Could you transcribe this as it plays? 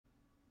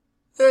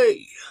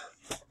Hey,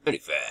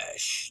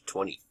 Fash,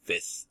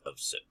 25th of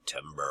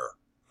September,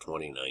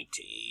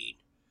 2019.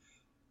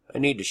 I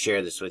need to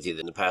share this with you.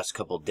 In the past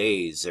couple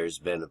days, there's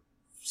been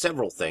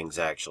several things,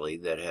 actually,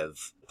 that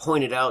have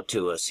pointed out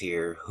to us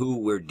here who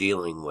we're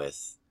dealing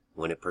with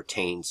when it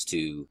pertains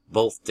to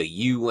both the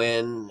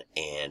UN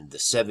and the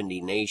 70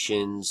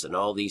 nations and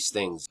all these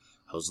things.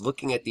 I was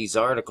looking at these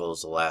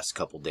articles the last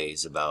couple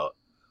days about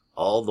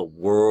all the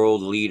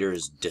world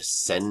leaders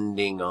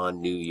descending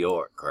on New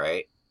York,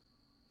 right?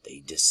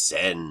 They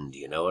descend,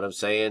 you know what I'm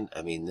saying?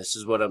 I mean, this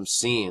is what I'm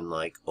seeing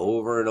like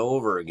over and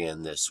over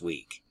again this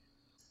week.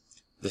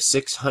 The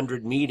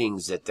 600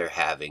 meetings that they're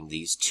having,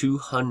 these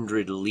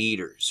 200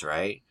 leaders,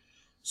 right?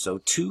 So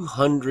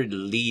 200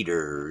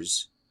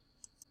 leaders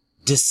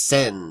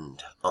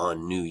descend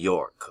on New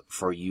York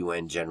for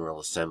UN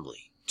General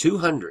Assembly.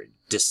 200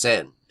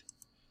 descend.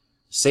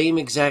 Same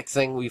exact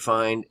thing we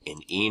find in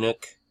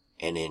Enoch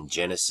and in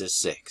Genesis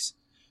 6.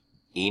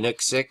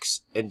 Enoch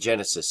 6 and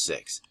Genesis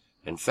 6.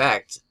 In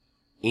fact,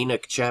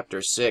 Enoch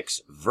chapter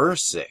 6,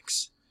 verse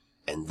 6,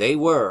 and they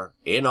were,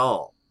 in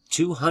all,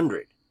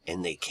 200,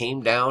 and they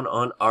came down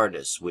on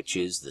Ardus, which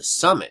is the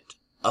summit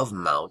of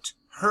Mount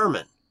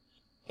Hermon.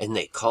 And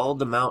they called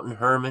the mountain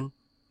Hermon,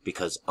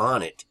 because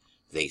on it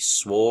they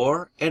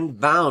swore and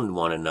bound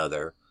one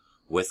another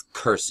with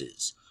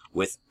curses,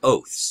 with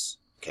oaths.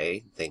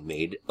 Okay, they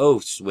made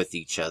oaths with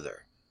each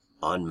other.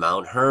 On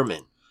Mount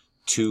Hermon,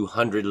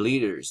 200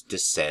 leaders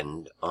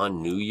descend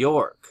on New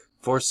York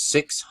for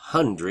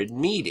 600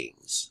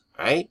 meetings,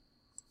 right?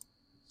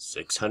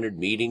 600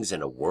 meetings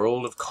in a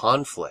world of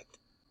conflict.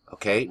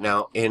 Okay,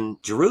 now in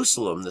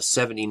Jerusalem, the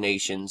 70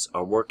 nations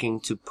are working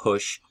to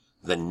push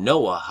the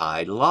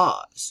Noahide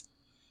laws.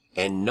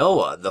 And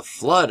Noah, the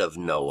flood of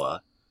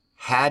Noah,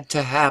 had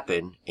to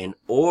happen in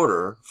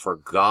order for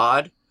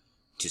God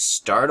to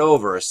start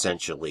over,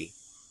 essentially,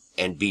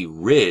 and be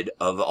rid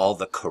of all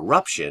the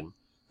corruption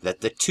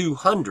that the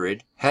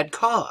 200 had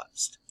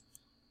caused.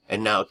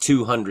 And now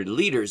 200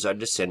 leaders are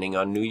descending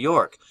on New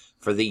York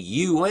for the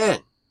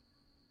UN,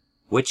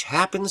 which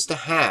happens to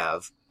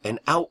have an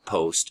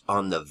outpost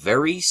on the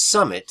very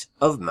summit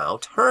of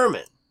Mount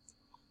Hermon.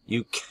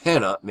 You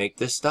cannot make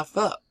this stuff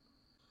up.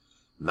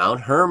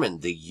 Mount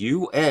Hermon, the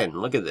UN,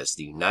 look at this,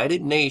 the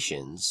United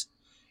Nations,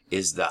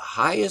 is the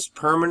highest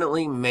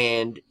permanently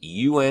manned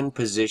UN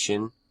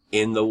position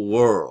in the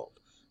world,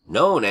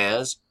 known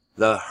as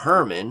the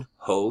Hermon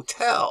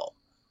Hotel,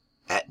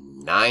 at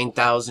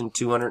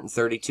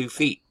 9,232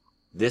 feet.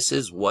 This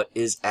is what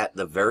is at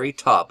the very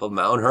top of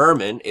Mount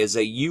Hermon, is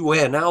a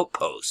UN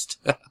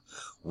outpost,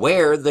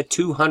 where the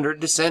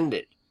 200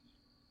 descended.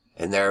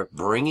 And they're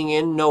bringing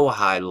in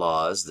Noahide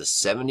laws. The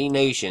 70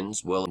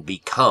 nations will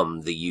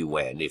become the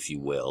UN, if you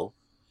will.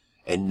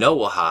 And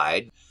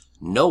Noah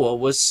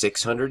was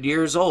 600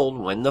 years old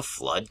when the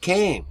flood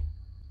came,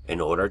 in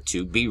order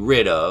to be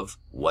rid of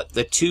what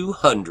the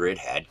 200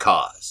 had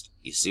caused.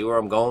 You see where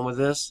I'm going with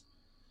this?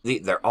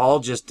 They're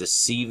all just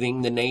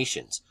deceiving the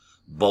nations,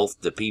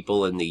 both the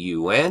people in the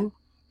UN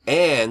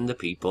and the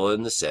people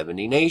in the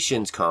 70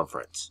 Nations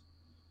Conference.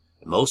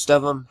 Most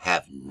of them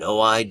have no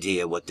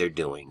idea what they're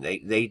doing.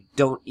 They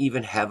don't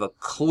even have a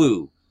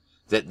clue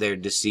that they're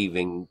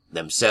deceiving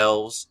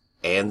themselves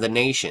and the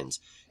nations.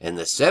 And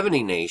the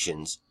 70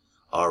 nations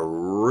are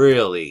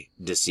really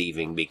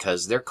deceiving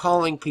because they're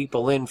calling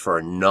people in for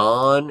a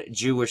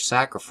non-Jewish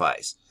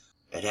sacrifice.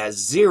 It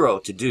has zero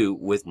to do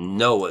with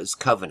Noah's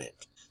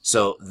covenant.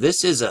 So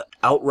this is an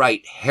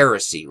outright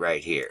heresy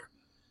right here,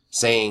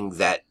 saying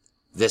that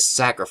this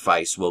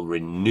sacrifice will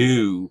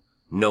renew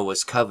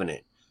Noah's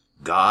covenant.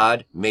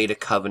 God made a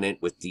covenant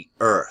with the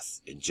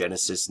earth in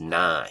Genesis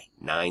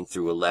 9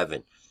 through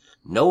 11.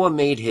 Noah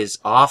made his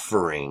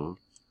offering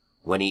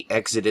when he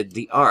exited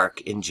the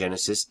ark in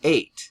Genesis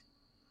 8.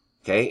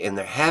 Okay, and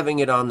they're having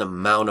it on the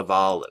Mount of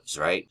Olives,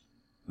 right?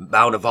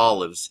 Mount of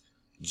Olives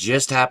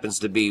just happens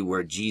to be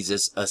where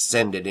Jesus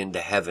ascended into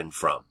heaven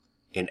from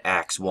in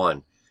Acts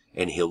 1.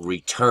 And he'll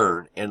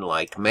return in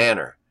like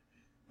manner.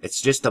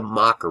 It's just a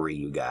mockery,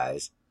 you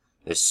guys.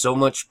 There's so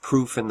much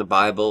proof in the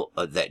Bible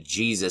that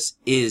Jesus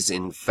is,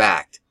 in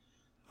fact,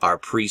 our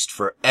priest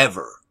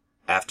forever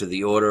after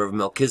the order of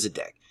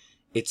Melchizedek.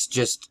 It's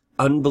just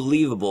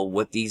unbelievable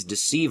what these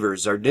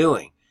deceivers are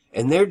doing.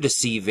 And they're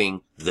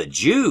deceiving the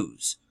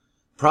Jews,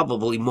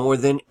 probably more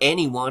than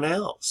anyone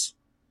else.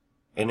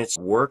 And it's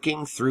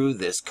working through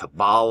this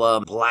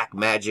Kabbalah, black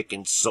magic,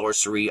 and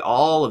sorcery,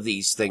 all of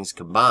these things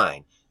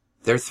combined.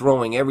 They're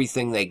throwing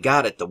everything they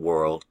got at the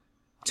world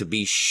to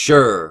be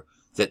sure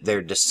that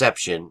their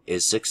deception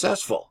is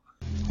successful.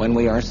 When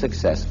we are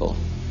successful,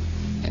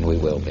 and we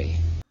will be.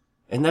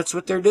 And that's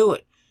what they're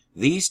doing.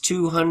 These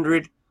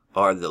 200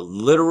 are the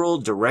literal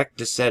direct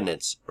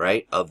descendants,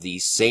 right, of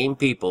these same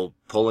people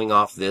pulling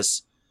off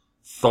this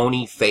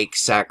phony fake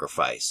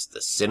sacrifice,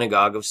 the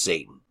synagogue of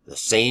Satan. The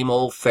same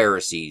old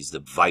Pharisees, the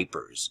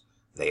vipers.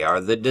 They are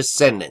the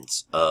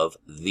descendants of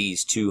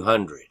these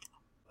 200.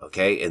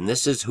 Okay, and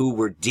this is who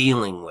we're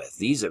dealing with.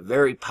 These are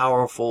very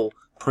powerful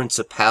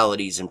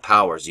principalities and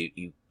powers.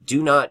 You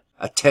do not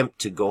attempt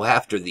to go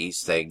after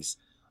these things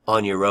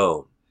on your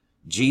own.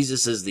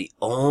 Jesus is the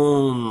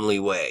only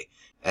way,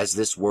 as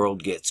this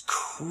world gets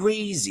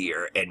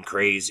crazier and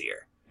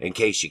crazier, in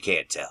case you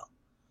can't tell.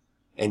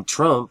 And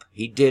Trump,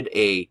 he did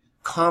a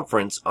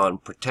conference on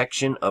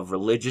protection of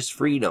religious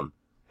freedom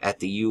at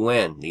the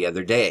UN the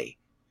other day.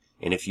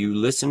 And if you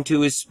listen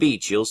to his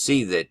speech, you'll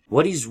see that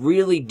what he's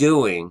really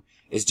doing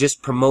is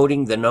just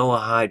promoting the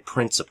Noahide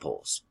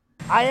principles.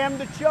 I am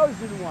the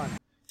chosen one.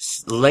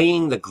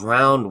 Laying the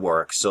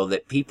groundwork so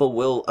that people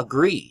will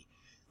agree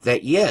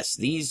that yes,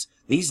 these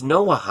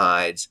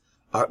Noahides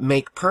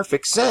make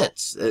perfect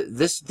sense.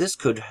 This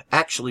could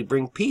actually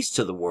bring peace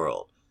to the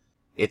world.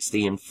 It's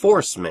the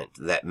enforcement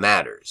that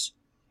matters.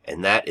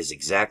 And that is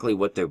exactly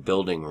what they're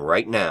building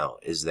right now,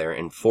 is their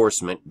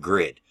enforcement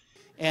grid.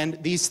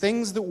 And these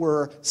things that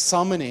we're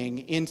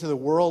summoning into the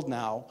world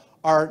now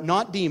are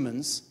not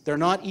demons, they're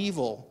not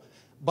evil,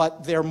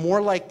 but they're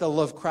more like the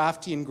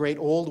Lovecraftian great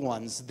old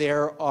ones.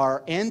 There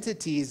are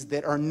entities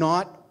that are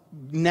not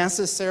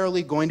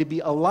necessarily going to be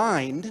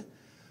aligned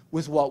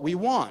with what we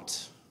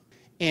want.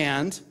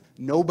 And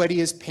nobody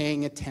is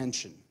paying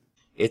attention.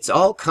 It's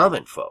all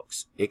coming,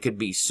 folks. It could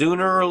be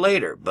sooner or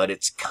later, but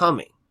it's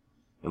coming.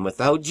 And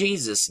without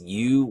Jesus,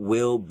 you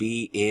will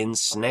be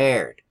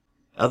ensnared.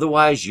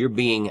 Otherwise, you're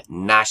being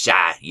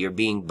nasha, you're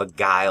being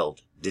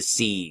beguiled,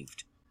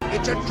 deceived.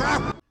 It's a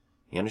trap.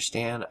 You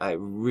understand? I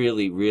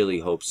really,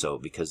 really hope so,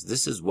 because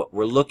this is what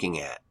we're looking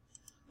at.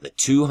 The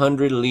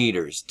 200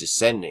 leaders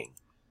descending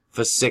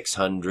for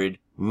 600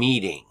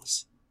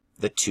 meetings.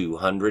 The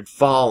 200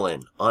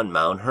 fallen on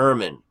Mount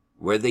Hermon,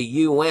 where the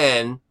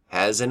UN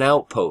has an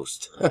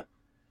outpost.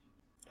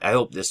 I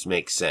hope this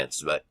makes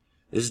sense, but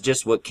this is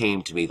just what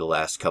came to me the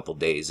last couple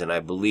days, and I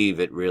believe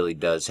it really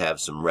does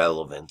have some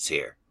relevance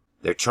here.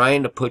 They're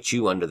trying to put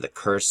you under the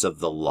curse of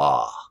the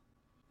law,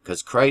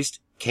 because Christ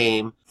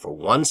came for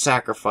one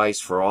sacrifice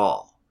for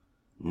all.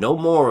 No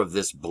more of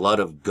this blood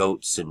of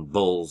goats and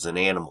bulls and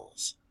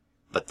animals.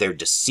 But they're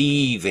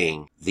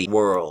deceiving the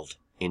world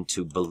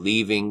into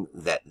believing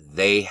that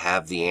they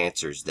have the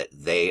answers, that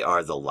they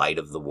are the light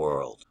of the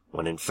world,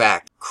 when in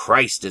fact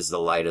Christ is the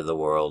light of the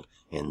world,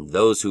 and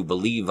those who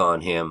believe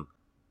on him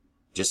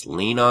just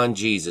lean on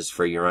Jesus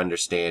for your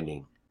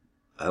understanding.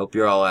 I hope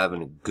you're all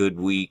having a good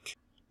week.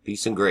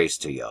 Peace and grace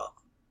to y'all.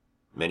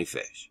 Many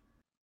fish.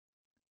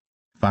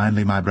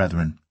 Finally, my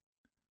brethren,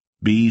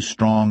 be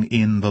strong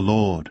in the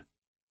Lord,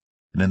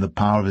 and in the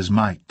power of his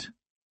might.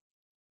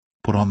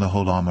 Put on the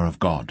whole armour of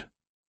God,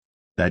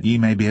 that ye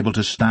may be able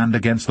to stand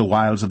against the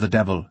wiles of the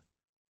devil.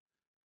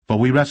 For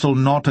we wrestle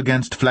not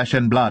against flesh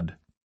and blood,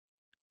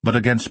 but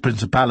against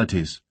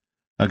principalities,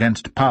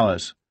 against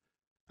powers,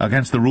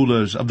 against the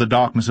rulers of the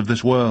darkness of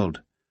this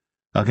world,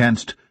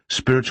 against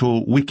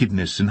spiritual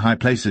wickedness in high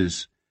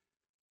places.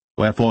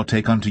 Wherefore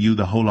take unto you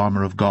the whole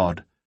armour of God,